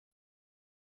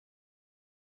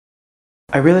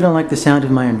I really don't like the sound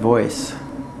of my own voice.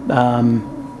 And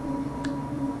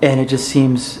it just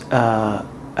seems,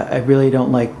 I really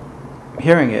don't like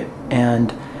hearing it. And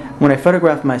when I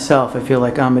photograph myself, I feel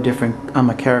like I'm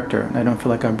a character. I don't feel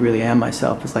like I really am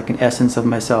myself. It's like an essence of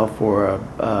myself or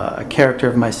a character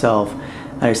of myself.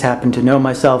 I just happen to know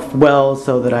myself well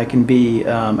so that I can be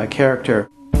a character.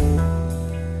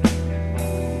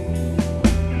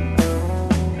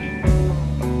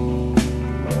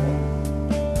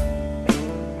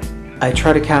 I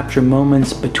try to capture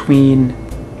moments between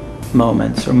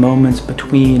moments, or moments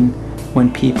between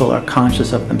when people are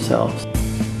conscious of themselves.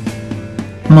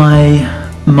 My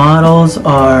models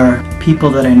are people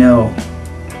that I know,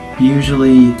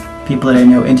 usually people that I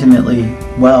know intimately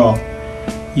well,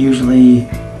 usually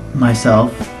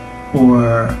myself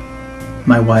or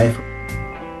my wife.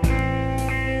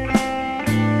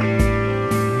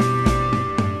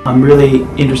 I'm really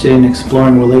interested in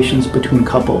exploring relations between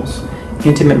couples,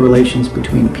 intimate relations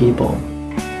between people.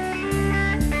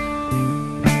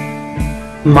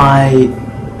 My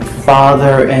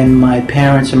father and my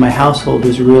parents and my household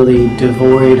was really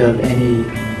devoid of any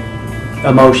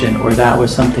emotion, or that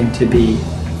was something to be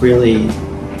really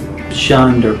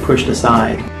shunned or pushed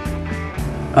aside.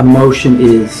 Emotion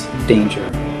is danger.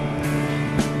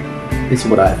 It's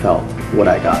what I felt, what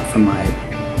I got from my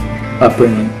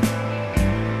upbringing.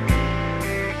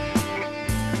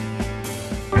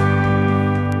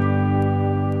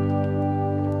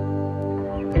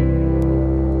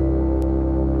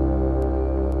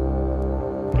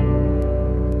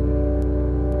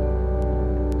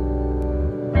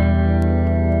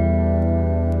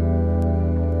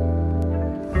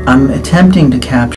 I'm attempting to capture